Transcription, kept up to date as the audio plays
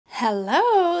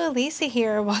Hello, Lisa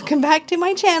here. Welcome back to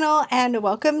my channel and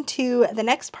welcome to the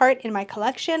next part in my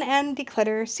collection and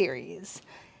declutter series.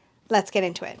 Let's get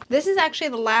into it. This is actually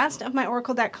the last of my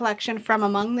Oracle deck collection from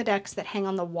among the decks that hang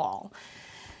on the wall.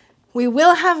 We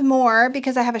will have more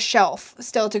because I have a shelf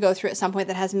still to go through at some point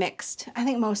that has mixed, I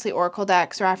think mostly Oracle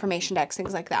decks or affirmation decks,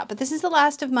 things like that. But this is the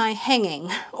last of my hanging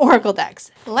Oracle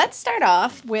decks. Let's start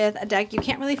off with a deck you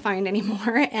can't really find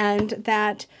anymore and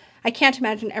that I can't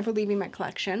imagine ever leaving my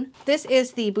collection. This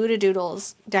is the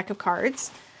Doodles deck of cards.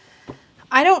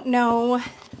 I don't know.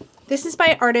 This is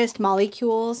by artist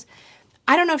Molecules.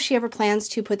 I don't know if she ever plans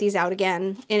to put these out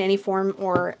again in any form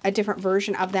or a different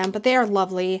version of them, but they are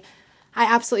lovely. I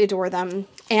absolutely adore them.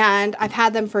 And I've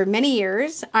had them for many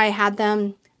years. I had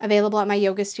them available at my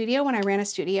yoga studio when I ran a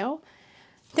studio.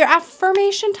 They're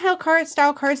affirmation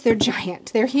style cards. They're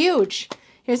giant. They're huge.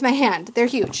 Here's my hand. They're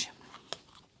huge.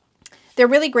 They're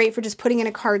really great for just putting in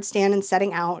a card stand and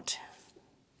setting out.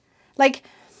 Like,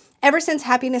 ever since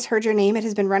happiness heard your name, it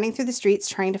has been running through the streets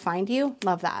trying to find you.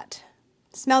 Love that.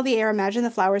 Smell the air, imagine the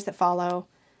flowers that follow.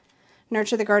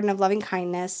 Nurture the garden of loving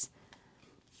kindness.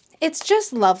 It's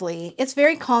just lovely. It's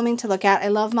very calming to look at. I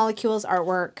love Molecules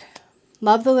artwork.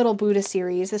 Love the little Buddha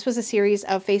series. This was a series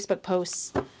of Facebook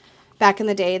posts back in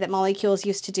the day that Molecules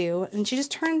used to do, and she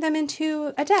just turned them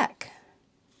into a deck.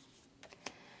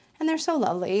 And they're so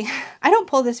lovely. I don't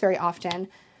pull this very often,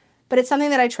 but it's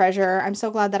something that I treasure. I'm so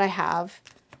glad that I have.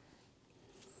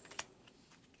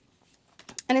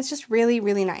 And it's just really,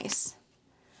 really nice.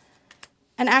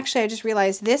 And actually, I just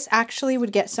realized this actually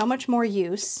would get so much more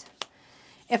use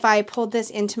if I pulled this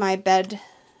into my bed,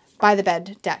 by the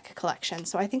bed deck collection.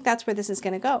 So I think that's where this is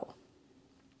going to go.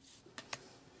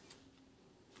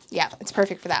 Yeah, it's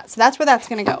perfect for that. So that's where that's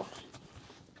going to go.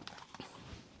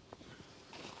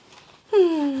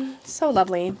 So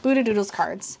lovely. Doodles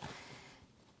cards.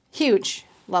 Huge.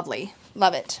 Lovely.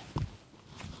 Love it.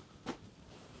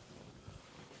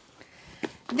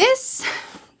 This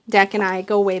deck and I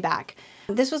go way back.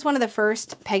 This was one of the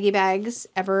first Peggy bags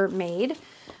ever made.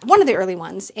 One of the early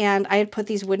ones. And I had put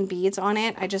these wooden beads on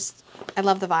it. I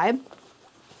love the vibe.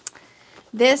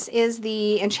 This is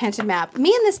the Enchanted Map.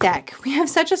 Me and this deck, we have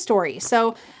such a story.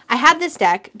 So I had this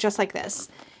deck just like this.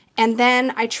 And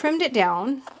then I trimmed it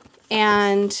down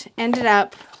and ended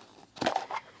up,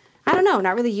 I don't know,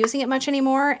 not really using it much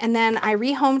anymore. And then I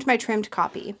rehomed my trimmed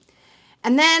copy.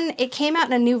 And then it came out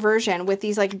in a new version with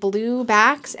these like blue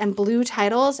backs and blue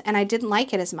titles, and I didn't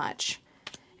like it as much.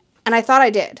 And I thought I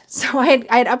did. So I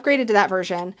had upgraded to that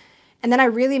version, and then I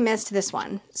really missed this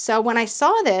one. So when I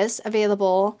saw this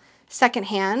available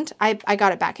secondhand, I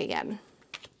got it back again.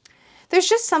 There's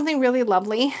just something really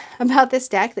lovely about this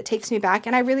deck that takes me back,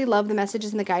 and I really love the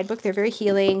messages in the guidebook. They're very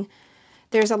healing.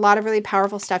 There's a lot of really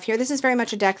powerful stuff here. This is very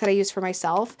much a deck that I use for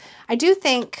myself. I do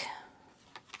think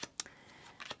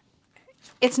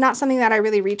it's not something that I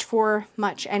really reach for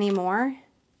much anymore.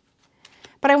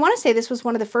 But I want to say this was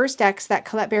one of the first decks that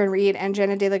Colette Baron Reid and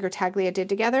Jenna De La Grataglia did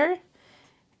together.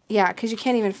 Yeah, because you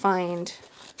can't even find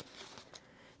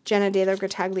Jenna De La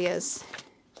Grataglia's.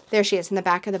 There she is in the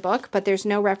back of the book, but there's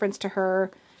no reference to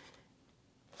her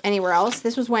anywhere else.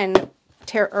 This was when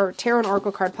Tarot and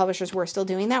Oracle card publishers were still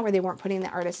doing that, where they weren't putting the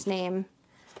artist's name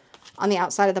on the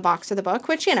outside of the box of the book,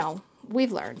 which, you know,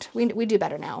 we've learned. We do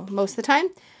better now most of the time.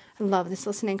 I love this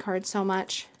listening card so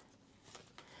much.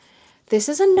 This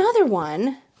is another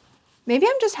one. Maybe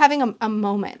I'm just having a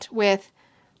moment with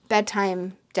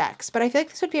bedtime decks, but I feel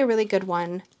like this would be a really good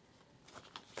one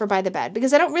for by the bed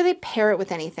because I don't really pair it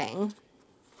with anything.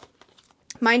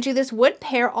 Mind you, this would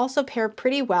also pair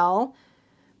pretty well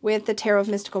with the Tarot of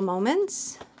Mystical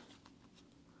Moments.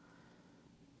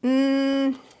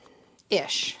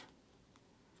 Ish.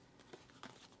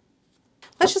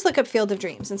 Let's just look up Field of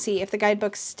Dreams and see if the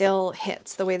guidebook still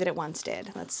hits the way that it once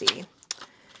did. Let's see.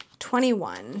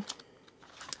 21.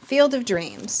 Field of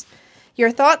Dreams. Your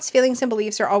thoughts, feelings, and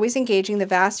beliefs are always engaging the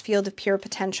vast field of pure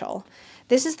potential.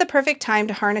 This is the perfect time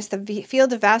to harness the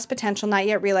field of vast potential not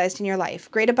yet realized in your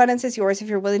life. Great abundance is yours if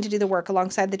you're willing to do the work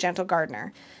alongside the gentle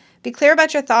gardener. Be clear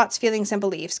about your thoughts, feelings, and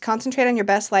beliefs. Concentrate on your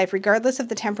best life regardless of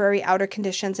the temporary outer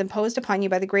conditions imposed upon you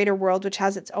by the greater world, which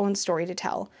has its own story to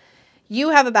tell. You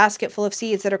have a basket full of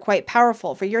seeds that are quite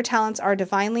powerful, for your talents are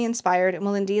divinely inspired and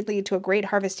will indeed lead to a great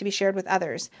harvest to be shared with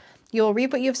others. You will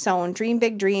reap what you've sown. Dream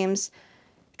big dreams.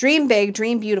 Dream big,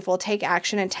 dream beautiful, take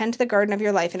action, and tend to the garden of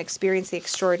your life and experience the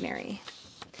extraordinary.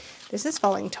 This is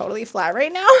falling totally flat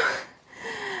right now.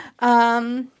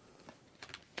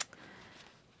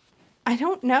 I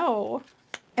don't know.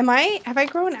 Have I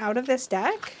grown out of this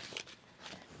deck?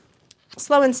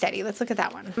 Slow and steady. Let's look at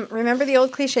that one. Remember the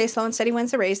old cliche, slow and steady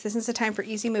wins the race. This is a time for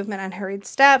easy movement, unhurried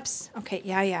steps. Okay,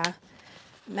 yeah.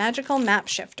 Magical map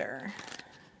shifter.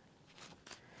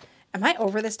 Am I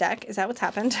over this deck? Is that what's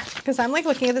happened? Because I'm like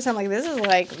looking at this, I'm like, this is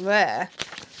like, bleh.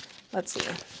 Let's see.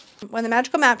 When the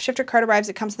magical map shifter card arrives,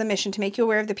 it comes with a mission to make you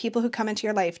aware of the people who come into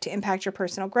your life to impact your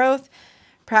personal growth.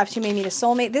 Perhaps you may meet a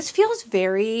soulmate. This feels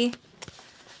very...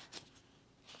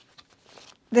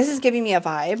 This is giving me a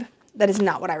vibe that is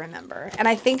not what I remember. And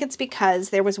I think it's because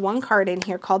there was one card in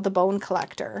here called the Bone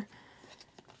Collector,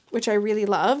 which I really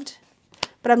loved.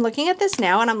 But I'm looking at this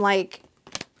now and I'm like,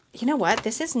 you know what?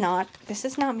 This is not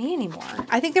me anymore.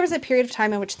 I think there was a period of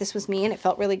time in which this was me and it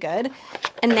felt really good.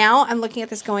 And now I'm looking at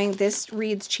this going, this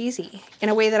reads cheesy in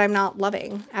a way that I'm not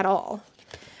loving at all.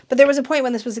 But there was a point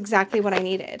when this was exactly what I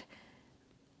needed.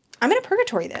 I'm going to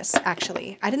purgatory this,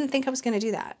 actually. I didn't think I was going to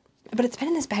do that. But it's been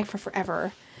in this bag for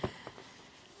forever.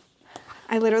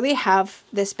 I literally have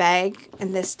this bag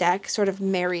and this deck sort of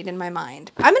married in my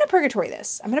mind. I'm going to purgatory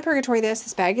this. I'm going to purgatory this.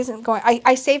 This bag isn't going...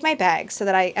 I save my bags so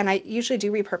that I usually do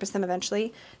repurpose them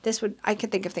eventually. I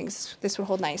could think of things this would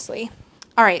hold nicely.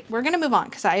 All right, we're going to move on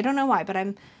because I don't know why, but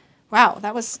wow,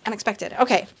 that was unexpected.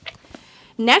 Okay.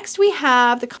 Next we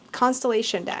have the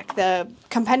Constellation deck, the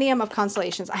Compendium of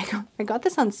Constellations. I got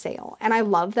this on sale and I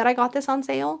love that I got this on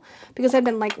sale because I've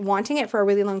been like wanting it for a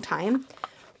really long time.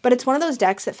 But it's one of those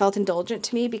decks that felt indulgent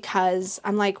to me because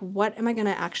I'm like, what am I going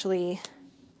to actually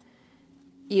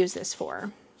use this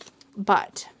for?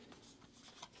 But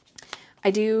I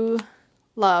do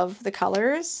love the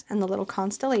colors and the little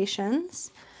constellations.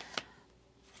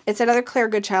 It's another Claire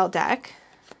Goodchild deck.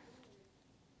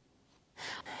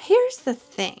 Here's the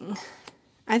thing.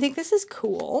 I think this is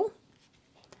cool.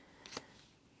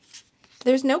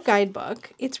 There's no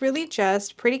guidebook. It's really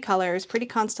just pretty colors, pretty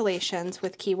constellations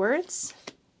with keywords.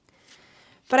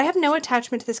 But I have no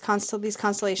attachment to these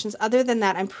constellations other than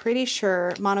that I'm pretty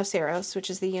sure Monoceros, which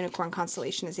is the unicorn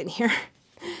constellation, is in here.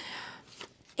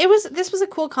 This was a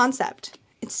cool concept.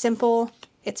 It's simple,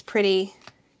 it's pretty,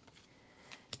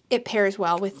 it pairs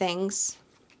well with things.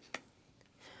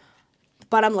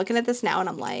 But I'm looking at this now and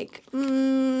I'm like,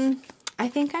 I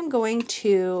think I'm going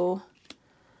to...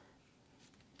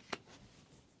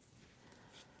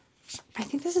 I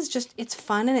think this is just, it's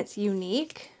fun and it's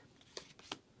unique.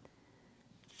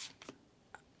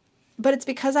 But it's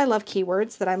because I love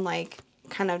keywords that I'm like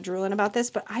kind of drooling about this,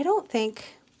 but I don't think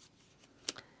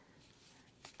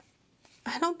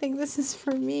this is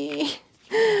for me.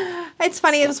 It's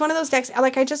funny. It was one of those decks,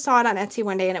 like I just saw it on Etsy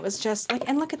one day and it was just like,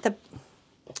 and look at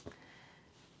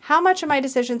how much of my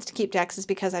decisions to keep decks is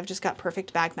because I've just got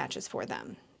perfect bag matches for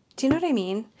them. Do you know what I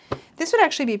mean? This would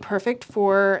actually be perfect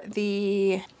for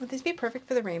would this be perfect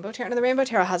for the Rainbow Tarot? No, the Rainbow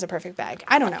Tarot has a perfect bag.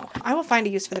 I don't know. I will find a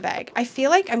use for the bag. I feel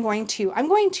like I'm going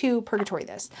to purgatory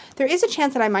this. There is a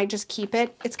chance that I might just keep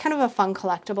it. It's kind of a fun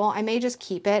collectible. I may just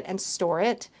keep it and store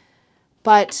it,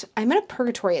 but I'm going to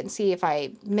purgatory it and see if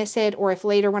I miss it or if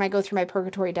later when I go through my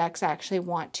purgatory decks, I actually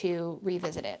want to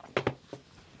revisit it.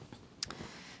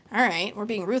 All right, we're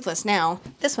being ruthless now.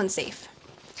 This one's safe.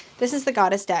 This is the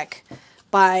Goddess deck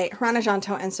by Harana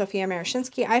Janto and Sofia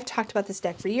Marashinsky. I've talked about this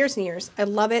deck for years and years. I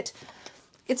love it.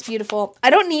 It's beautiful. I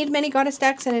don't need many Goddess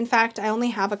decks, and in fact, I only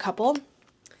have a couple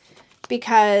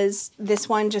because this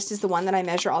one just is the one that I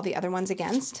measure all the other ones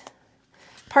against.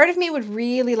 Part of me would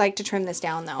really like to trim this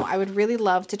down, though. I would really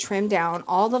love to trim down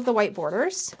all of the white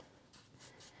borders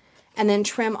and then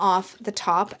trim off the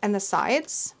top and the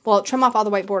sides. Well, trim off all the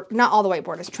white borders, not all the white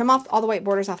borders. Trim off all the white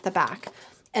borders off the back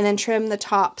and then trim the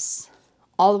tops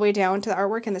all the way down to the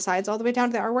artwork and the sides all the way down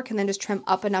to the artwork and then just trim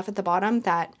up enough at the bottom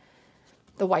that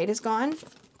the white is gone.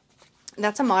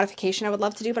 That's a modification I would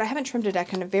love to do, but I haven't trimmed a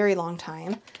deck in a very long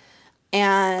time.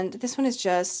 And this one is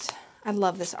just, I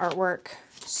love this artwork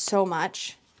so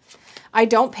much. I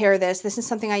don't pair this. This is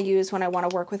something I use when I want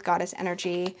to work with Goddess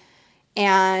energy.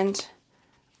 And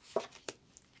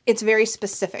it's very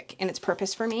specific in its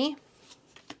purpose for me,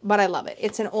 but I love it.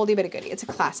 It's an oldie but a goodie. It's a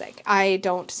classic. I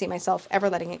don't see myself ever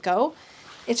letting it go.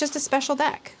 It's just a special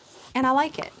deck, and I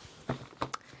like it.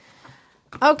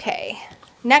 Okay,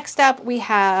 next up we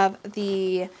have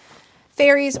the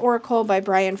Fairies Oracle by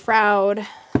Brian Froud.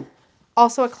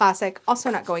 Also a classic,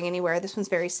 also not going anywhere. This one's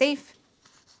very safe.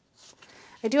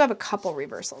 I do have a couple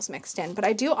reversals mixed in, but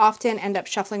I do often end up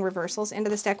shuffling reversals into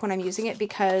this deck when I'm using it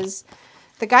because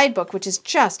the guidebook, which is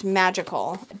just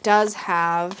magical, does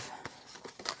have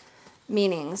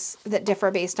meanings that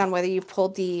differ based on whether you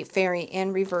pulled the fairy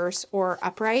in reverse or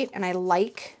upright, and I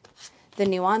like the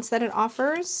nuance that it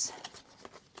offers.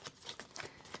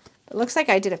 It looks like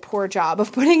I did a poor job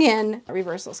of putting in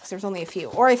reversals because there's only a few,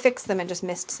 or I fixed them and just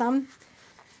missed some.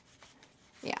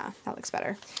 Yeah, that looks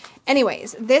better.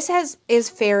 Anyways, this is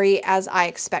fairy as I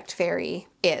expect fairy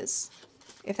is,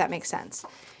 if that makes sense.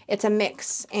 It's a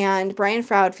mix, and Brian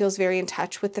Froud feels very in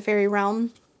touch with the fairy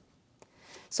realm.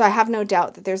 So I have no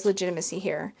doubt that there's legitimacy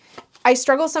here. I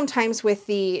struggle sometimes with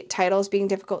the titles being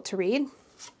difficult to read.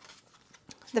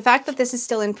 The fact that this is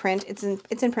still in print, it's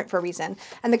in print for a reason.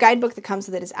 And the guidebook that comes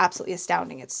with it is absolutely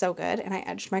astounding. It's so good. And I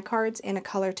edged my cards in a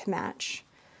color to match.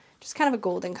 Just kind of a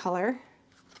golden color.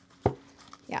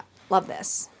 Yeah, love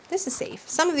this. This is safe.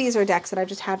 Some of these are decks that I've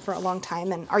just had for a long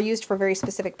time and are used for very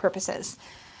specific purposes.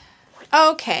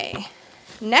 Okay,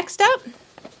 next up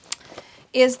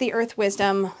is the Earth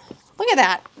Wisdom. Look at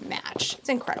that match. It's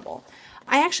incredible.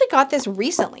 I actually got this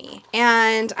recently,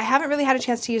 and I haven't really had a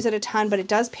chance to use it a ton, but it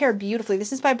does pair beautifully.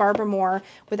 This is by Barbara Moore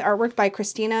with artwork by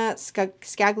Christina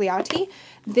Scagliotti.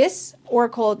 This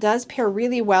oracle does pair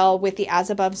really well with the As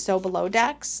Above, So Below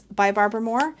decks by Barbara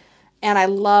Moore, and I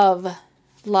love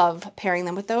pairing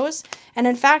them with those. And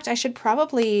in fact, I should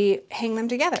probably hang them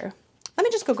together. Let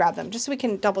me just go grab them just so we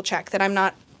can double check that I'm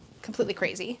not completely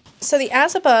crazy. So the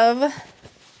As Above,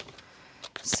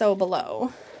 So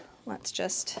Below. Let's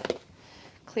just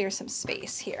clear some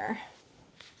space here.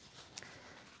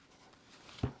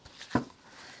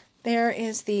 There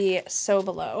is the So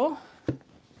Below.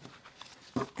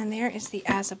 And there is the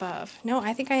As Above. No,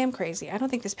 I think I am crazy. I don't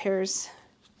think this pairs.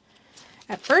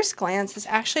 At first glance, this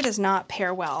actually does not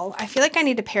pair well. I feel like I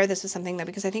need to pair this with something though,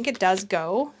 because I think it does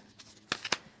go.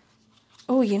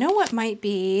 Oh, you know what might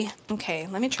be? Okay,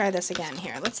 let me try this again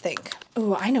here. Let's think.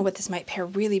 Oh, I know what this might pair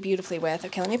really beautifully with.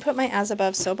 Okay, let me put my As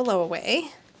Above, So Below away.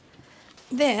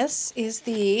 This is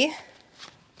the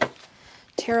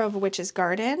Tarot of a Witch's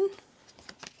Garden.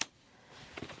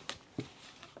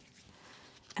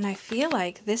 And I feel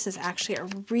like this is actually a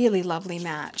really lovely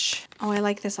match. Oh, I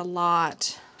like this a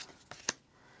lot.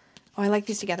 Oh, I like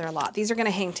these together a lot. These are going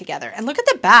to hang together. And look at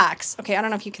the backs. Okay, I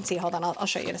don't know if you can see. Hold on, I'll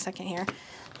show you in a second here.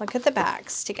 Look at the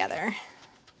backs together.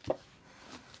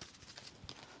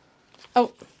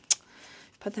 Oh,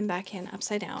 put them back in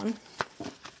upside down.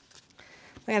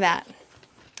 Look at that.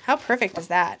 How perfect is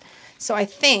that? So I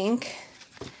think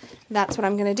that's what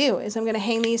I'm going to do, is I'm going to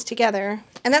hang these together.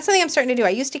 And that's something I'm starting to do. I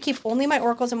used to keep only my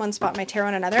oracles in one spot, my tarot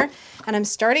in another, and I'm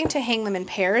starting to hang them in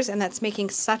pairs, and that's making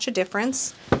such a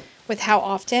difference with how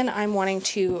often I'm wanting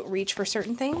to reach for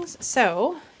certain things.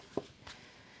 So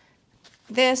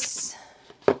this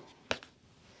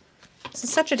is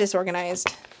such a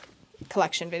disorganized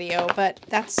collection video, but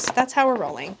that's how we're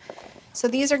rolling. So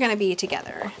these are going to be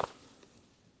together.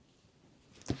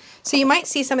 So you might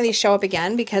see some of these show up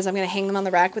again because I'm going to hang them on the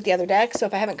rack with the other deck. So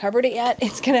if I haven't covered it yet,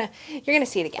 you're going to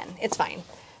see it again. It's fine.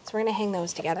 So we're going to hang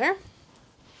those together.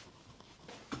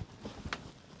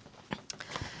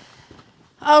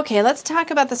 Okay, let's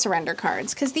talk about the surrender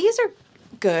cards, because these are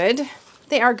good.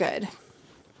 They are good.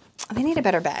 They need a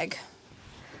better bag.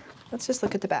 Let's just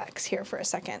look at the backs here for a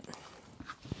second.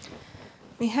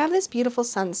 We have this beautiful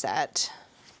sunset.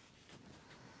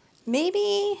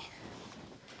 Maybe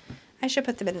I should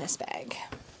put them in this bag.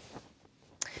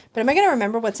 But am I going to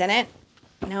remember what's in it?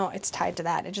 No, it's tied to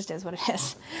that. It just is what it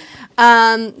is.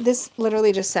 This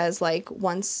literally just says, like,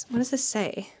 once. What does this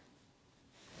say?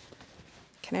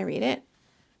 Can I read it?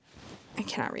 I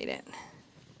cannot read it.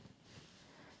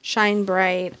 Shine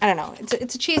bright. I don't know.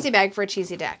 It's a cheesy bag for a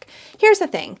cheesy deck. Here's the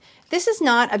thing. This is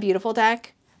not a beautiful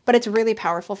deck, but it's really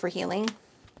powerful for healing.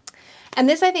 And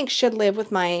this, I think, should live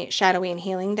with my shadowy and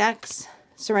healing decks.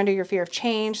 Surrender your fear of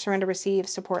change, surrender, receive,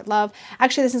 support, love.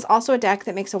 Actually, this is also a deck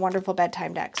that makes a wonderful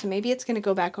bedtime deck. So maybe it's going to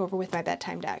go back over with my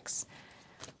bedtime decks,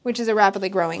 which is a rapidly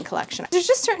growing collection. There's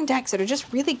just certain decks that are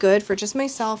just really good for just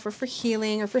myself or for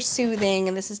healing or for soothing.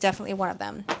 And this is definitely one of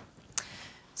them.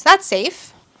 So that's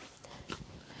safe.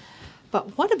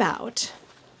 But what about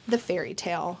the Fairy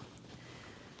Tale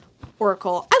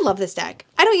Oracle? I love this deck.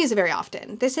 I don't use it very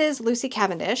often. This is Lucy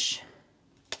Cavendish.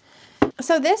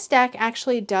 So this deck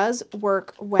actually does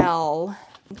work well.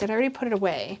 Did I already put it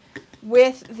away?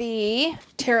 With the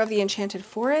Tarot of the Enchanted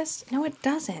Forest? No, it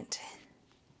doesn't.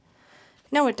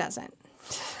 No, it doesn't.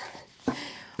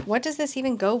 What does this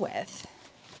even go with?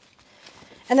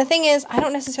 And the thing is, I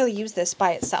don't necessarily use this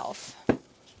by itself,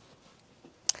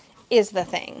 is the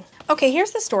thing. Okay,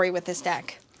 here's the story with this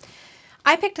deck.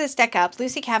 I picked this deck up,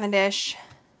 Lucy Cavendish,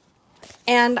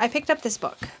 and I picked up this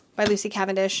book by Lucy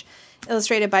Cavendish,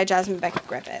 illustrated by Jasmine Beckett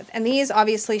Griffith. And these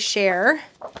obviously share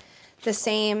the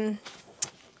same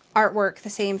artwork, the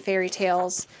same fairy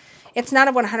tales. It's not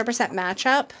a 100%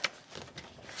 matchup,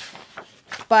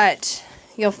 but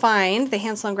you'll find the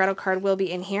Hansel and Gretel card will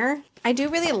be in here. I do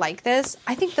really like this.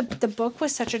 I think the book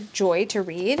was such a joy to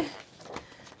read.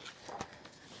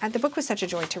 The book was such a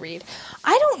joy to read.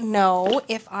 I don't know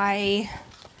if I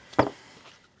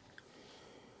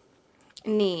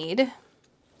need...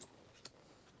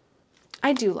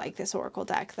 I do like this Oracle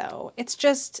deck though. It's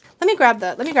just, let me grab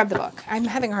the book. I'm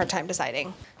having a hard time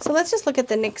deciding. So let's just look at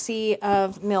the Nixie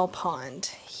of Mill Pond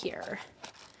here,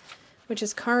 which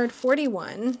is card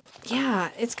 41. Yeah,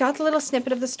 it's got the little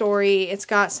snippet of the story. It's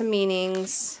got some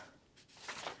meanings.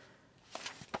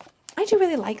 I do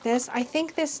really like this. I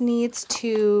think this needs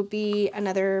to be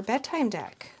another bedtime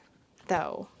deck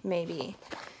though, maybe,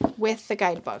 with the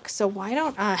guidebook. So why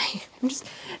don't I'm just,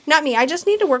 not me, I just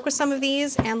need to work with some of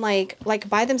these and like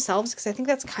by themselves, because I think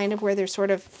that's kind of where they're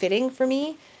sort of fitting for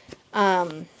me.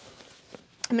 I'm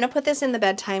gonna put this in the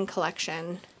bedtime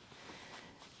collection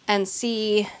and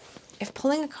see if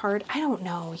pulling a card, I don't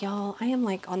know, y'all. I am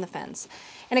like on the fence.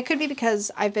 And it could be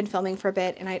because I've been filming for a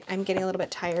bit and I'm getting a little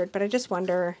bit tired, but I just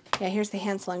wonder, yeah, here's the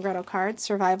Hansel and Gretel card,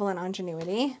 Survival and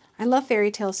Ingenuity. I love fairy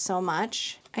tales so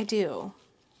much. I do.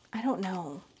 I don't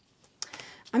know.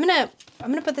 I'm gonna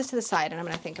put this to the side and I'm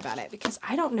gonna think about it because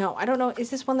I don't know. I don't know. Is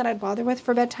this one that I'd bother with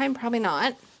for bedtime? Probably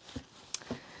not.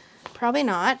 Probably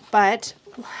not, but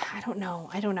I don't know.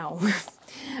 I don't know.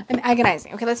 I'm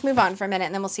agonizing. Okay, let's move on for a minute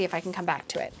and then we'll see if I can come back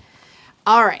to it.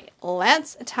 All right,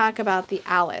 let's talk about the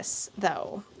Alice,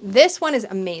 though. This one is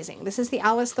amazing. This is the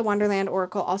Alice the Wonderland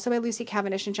Oracle, also by Lucy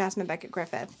Cavendish and Jasmine Beckett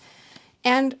Griffith.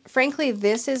 And frankly,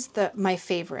 this is my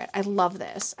favorite. I love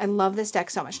this. I love this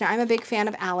deck so much. Now, I'm a big fan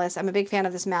of Alice. I'm a big fan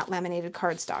of this matte laminated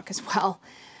cardstock as well.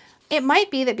 It might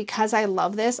be that because I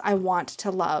love this, I want to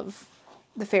love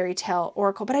the Fairy Tale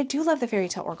Oracle, but I do love the Fairy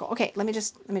Tale Oracle. Okay, let me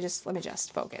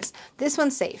just focus. This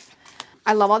one's safe.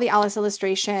 I love all the Alice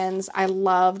illustrations. I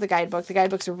love the guidebook. The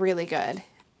guidebook's really good.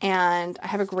 And I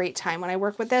have a great time when I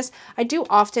work with this. I do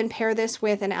often pair this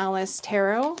with an Alice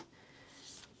Tarot,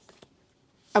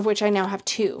 of which I now have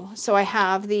two. So I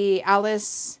have the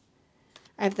Alice,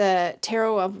 I have the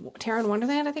Tarot in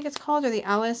Wonderland, I think it's called, or the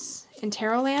Alice in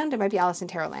Tarotland. It might be Alice in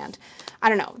Tarotland. I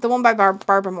don't know. The one by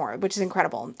Barbara Moore, which is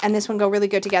incredible. And this one go really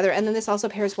good together. And then this also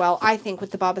pairs well, I think, with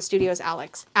the Baba Studios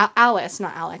Alice, not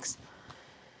Alex.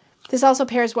 This also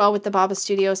pairs well with the Baba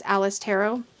Studios Alice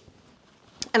Tarot,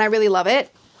 and I really love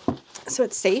it. So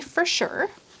it's safe for sure.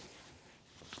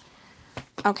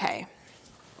 Okay.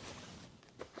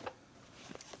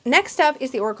 Next up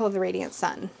is the Oracle of the Radiant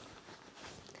Sun.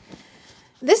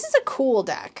 This is a cool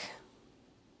deck.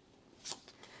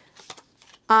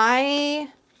 I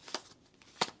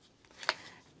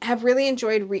have really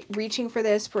enjoyed reaching for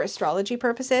this for astrology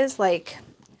purposes, like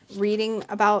reading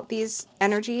about these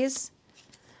energies.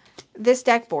 This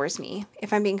deck bores me,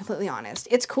 if I'm being completely honest.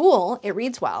 It's cool. It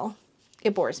reads well.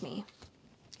 It bores me.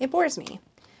 It bores me.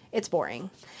 It's boring.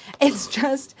 It's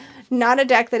just not a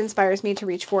deck that inspires me to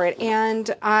reach for it.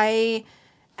 And I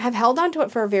have held on to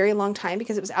it for a very long time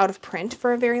because it was out of print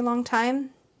for a very long time.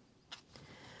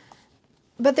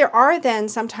 But there are then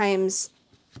sometimes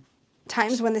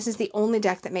times when this is the only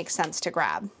deck that makes sense to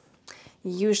grab.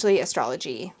 Usually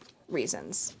astrology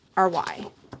reasons are why.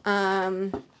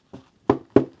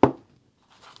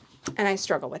 And I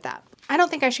struggle with that. I don't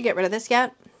think I should get rid of this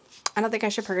yet. I don't think I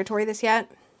should purgatory this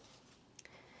yet.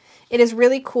 It is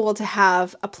really cool to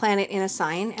have a planet in a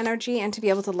sign energy and to be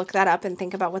able to look that up and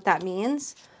think about what that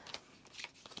means.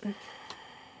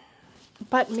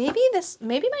 But maybe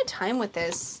my time with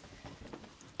this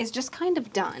is just kind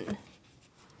of done.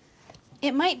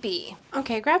 It might be.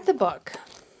 Okay, grab the book.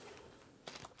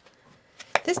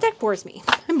 This deck bores me.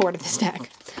 I'm bored of this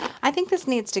deck. I think this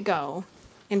needs to go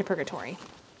into purgatory.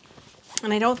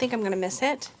 And I don't think I'm going to miss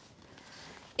it,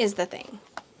 is the thing.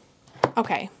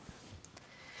 Okay.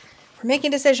 We're making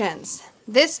decisions.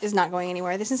 This is not going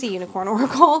anywhere. This is a Unicorn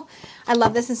Oracle. I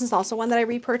love this. This is also one that I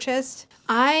repurchased.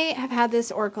 I have had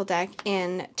this Oracle deck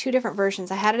in two different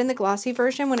versions. I had it in the glossy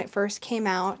version when it first came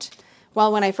out.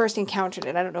 Well, when I first encountered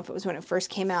it. I don't know if it was when it first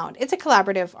came out. It's a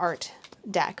collaborative art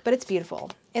deck, but it's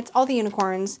beautiful. It's all the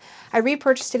unicorns. I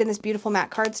repurchased it in this beautiful matte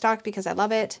cardstock because I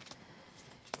love it.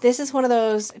 This is one of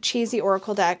those cheesy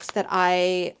Oracle decks that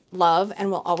I love and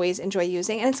will always enjoy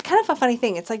using. And it's kind of a funny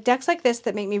thing. It's like decks like this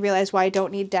that make me realize why I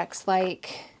don't need decks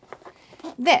like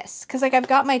this. Because like I've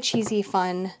got my cheesy,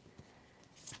 fun,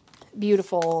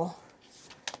 beautiful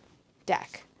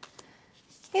deck.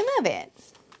 I love it.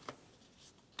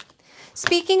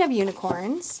 Speaking of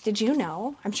unicorns, did you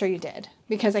know? I'm sure you did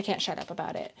because I can't shut up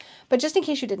about it. But just in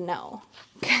case you didn't know,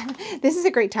 this is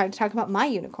a great time to talk about my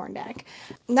unicorn deck.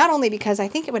 Not only because I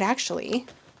think it would actually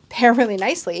pair really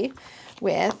nicely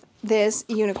with this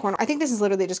unicorn. I think this is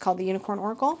literally just called the Unicorn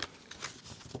Oracle.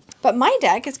 But my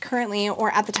deck is currently,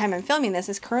 or at the time I'm filming this,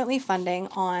 is currently funding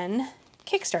on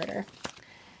Kickstarter.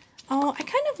 Oh, I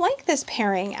kind of like this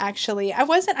pairing, actually. I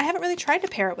haven't really tried to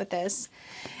pair it with this.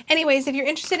 Anyways, if you're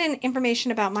interested in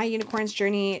information about my Unicorn's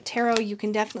Journey Tarot, you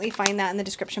can definitely find that in the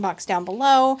description box down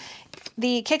below.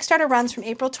 The Kickstarter runs from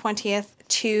April 20th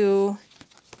to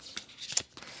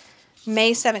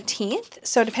May 17th.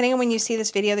 So depending on when you see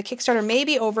this video, the Kickstarter may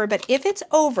be over, but if it's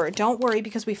over, don't worry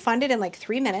because we funded in like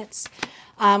 3 minutes.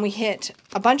 We hit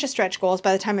a bunch of stretch goals.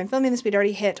 By the time I'm filming this, we'd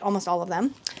already hit almost all of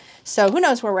them. So who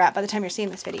knows where we're at by the time you're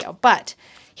seeing this video. But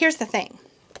here's the thing.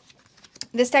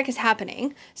 This deck is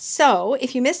happening. So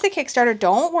if you missed the Kickstarter,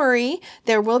 don't worry.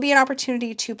 There will be an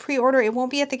opportunity to pre-order. It won't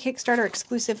be at the Kickstarter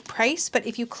exclusive price, but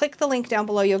if you click the link down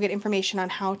below, you'll get information on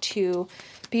how to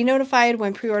be notified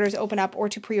when pre-orders open up or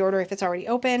to pre-order if it's already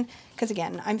open. Because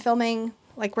again, I'm filming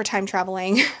like we're time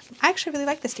traveling. I actually really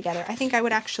like this together. I think I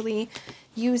would actually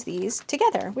use these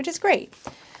together, which is great.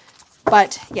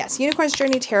 But yes, Unicorn's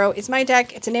Journey Tarot is my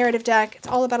deck. It's a narrative deck. It's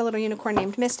all about a little unicorn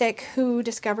named Mystic who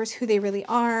discovers who they really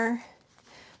are,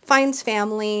 finds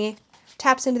family,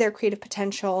 taps into their creative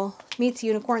potential, meets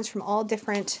unicorns from all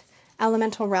different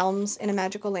elemental realms in a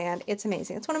magical land. It's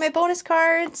amazing. It's one of my bonus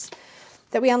cards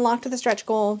that we unlocked with a stretch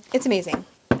goal. It's amazing.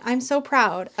 I'm so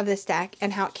proud of this deck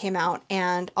and how it came out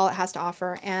and all it has to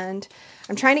offer. And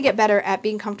I'm trying to get better at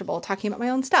being comfortable talking about my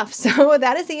own stuff. So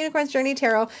that is the Unicorn's Journey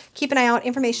Tarot. Keep an eye out.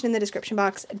 Information in the description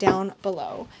box down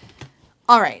below.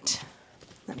 All right.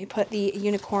 Let me put the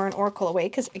Unicorn Oracle away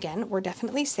because, again, we're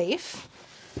definitely safe.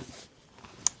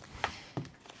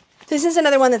 This is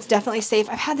another one that's definitely safe.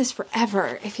 I've had this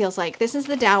forever, it feels like. This is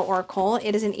the Tao Oracle.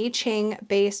 It is an I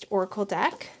Ching-based Oracle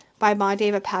deck by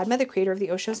Mahadeva Padma, the creator of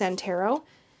the Osho Zen Tarot.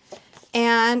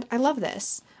 And I love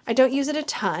this. I don't use it a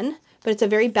ton, but it's a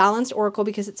very balanced oracle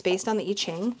because it's based on the I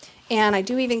Ching. And I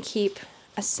do even keep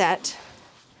a set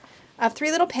of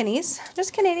 3 little pennies,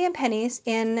 just Canadian pennies,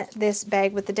 in this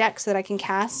bag with the deck so that I can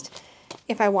cast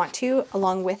if I want to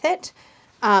along with it.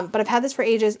 But I've had this for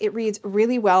ages. It reads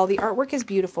really well. The artwork is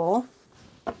beautiful.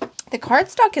 The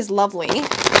cardstock is lovely.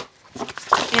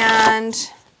 And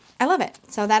I love it.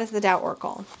 So that is the Tao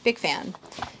Oracle. Big fan.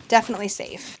 Definitely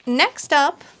safe. Next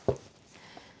up,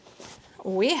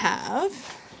 we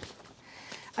have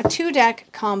a 2-deck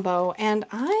combo, and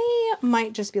I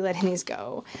might just be letting these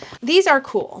go. These are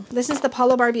cool. This is the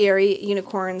Paolo Barbieri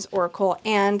Unicorns Oracle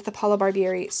and the Paolo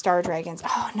Barbieri Star Dragons.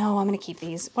 Oh no, I'm going to keep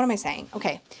these. What am I saying?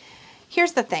 Okay,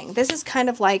 here's the thing. This is kind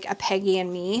of like a Peggy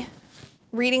and me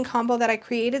reading combo that I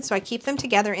created, so I keep them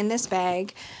together in this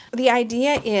bag. The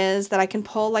idea is that I can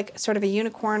pull like sort of a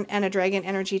unicorn and a dragon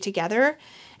energy together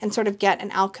and sort of get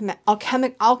an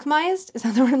alchemized, is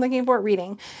that the word I'm looking for,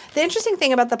 reading. The interesting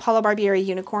thing about the Paolo Barbieri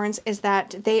unicorns is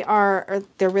that they're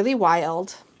really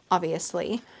wild,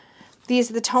 obviously.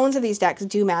 The tones of these decks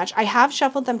do match. I have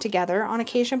shuffled them together on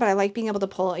occasion, but I like being able to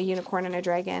pull a unicorn and a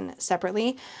dragon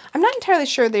separately. I'm not entirely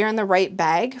sure they're in the right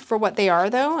bag for what they are,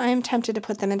 though. I am tempted to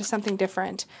put them into something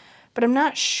different, but I'm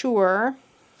not sure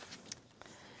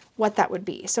what that would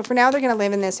be. So for now, they're going to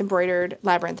live in this embroidered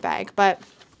labyrinth bag, but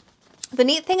the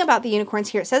neat thing about the unicorns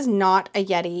here, it says not a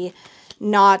Yeti,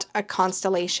 not a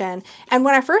constellation. And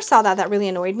when I first saw that, that really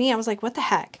annoyed me. I was like, what the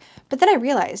heck? But then I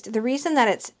realized the reason that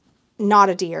it's not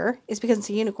a deer is because it's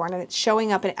a unicorn and it's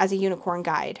showing up as a unicorn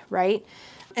guide, right?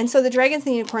 And so the dragons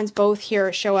and the unicorns both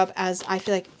here show up as, I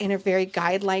feel like, in a very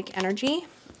guide-like energy.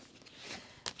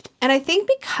 And I think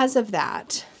because of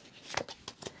that,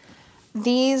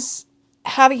 these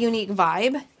have a unique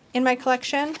vibe in my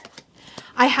collection.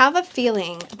 I have a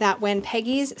feeling that when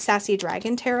Peggy's Sassy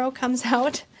Dragon Tarot comes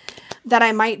out, that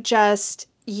I might just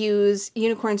use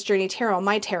Unicorn's Journey Tarot,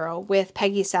 my tarot, with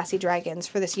Peggy's Sassy Dragons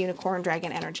for this unicorn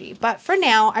dragon energy. But for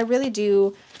now, I really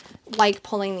do like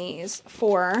pulling these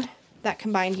for that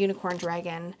combined unicorn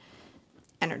dragon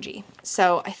energy.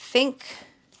 So I think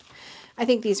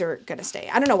these are going to stay.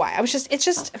 I don't know why.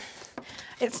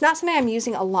 It's not something I'm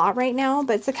using a lot right now,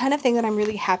 but it's the kind of thing that I'm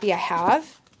really happy I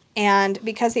have. And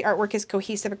because the artwork is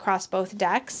cohesive across both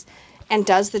decks and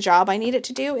does the job I need it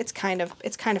to do, it's kind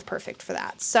of perfect for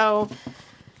that. So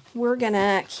we're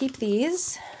gonna keep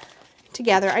these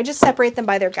together. I just separate them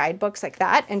by their guidebooks like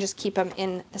that and just keep them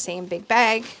in the same big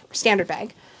bag, standard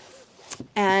bag.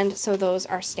 And so those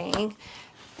are staying.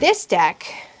 This deck,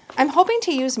 I'm hoping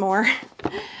to use more.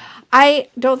 I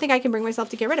don't think I can bring myself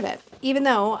to get rid of it, even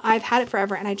though I've had it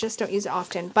forever and I just don't use it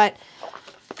often. But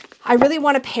I really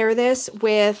want to pair this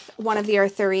with one of the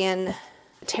Arthurian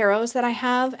tarots that I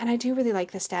have, and I do really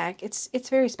like this deck. It's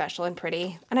very special and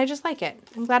pretty, and I just like it.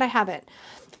 I'm glad I have it.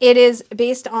 It is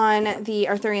based on the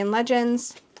Arthurian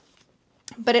legends,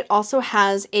 but it also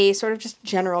has a sort of just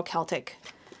general Celtic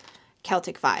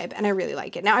Celtic vibe, and I really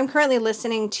like it. Now, I'm currently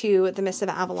listening to The Mists of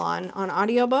Avalon on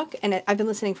audiobook, and I've been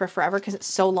listening for forever because it's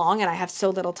so long and I have so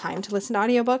little time to listen to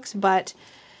audiobooks, but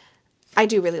I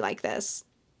do really like this.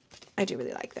 I do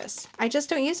really like this. I just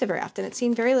don't use it very often. It's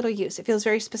seen very little use. It feels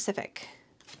very specific.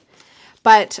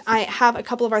 But I have a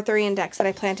couple of Arthurian decks that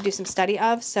I plan to do some study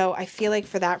of, so I feel like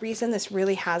for that reason, this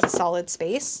really has a solid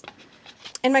space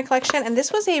in my collection. And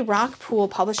this was a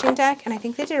Rockpool publishing deck, and I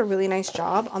think they did a really nice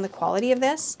job on the quality of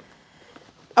this.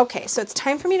 Okay, so it's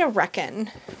time for me to reckon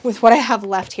with what I have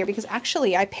left here, because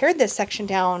actually I pared this section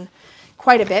down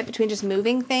quite a bit between just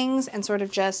moving things and sort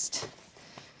of just,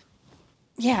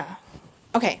 yeah.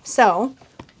 Okay, so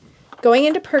going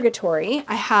into Purgatory,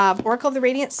 I have Oracle of the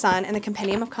Radiant Sun and the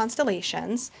Compendium of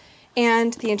Constellations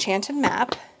and the Enchanted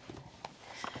Map,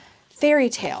 Fairy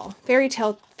Tale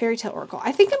Oracle.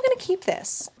 I think I'm going to keep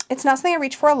this. It's not something I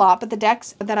reach for a lot, but the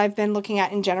decks that I've been looking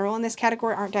at in general in this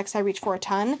category aren't decks I reach for a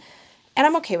ton. And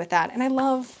I'm okay with that. And I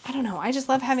don't know, I just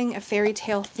love having a fairy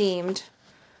tale themed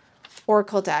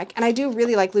Oracle deck. And I do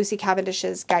really like Lucy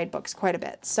Cavendish's guidebooks quite a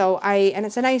bit. So and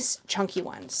it's a nice chunky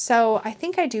one. So I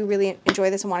think I do really enjoy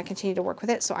this and want to continue to work with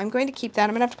it. So I'm going to keep that.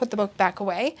 I'm going to have to put the book back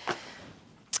away.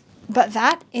 But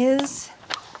that is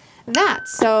that.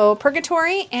 So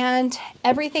Purgatory and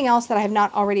everything else that I have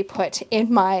not already put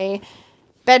in my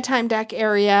bedtime deck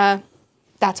area,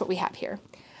 that's what we have here.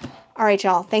 All right,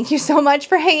 y'all. Thank you so much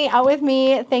for hanging out with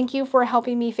me. Thank you for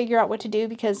helping me figure out what to do,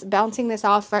 because bouncing this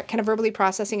off, kind of verbally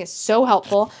processing, is so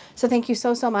helpful. So thank you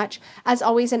so much. As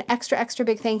always, an extra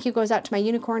big thank you goes out to my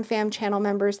Unicorn Fam channel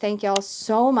members. Thank y'all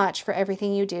so much for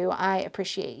everything you do. I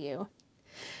appreciate you.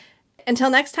 Until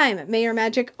next time, may your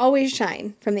magic always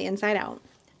shine from the inside out.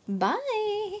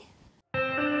 Bye.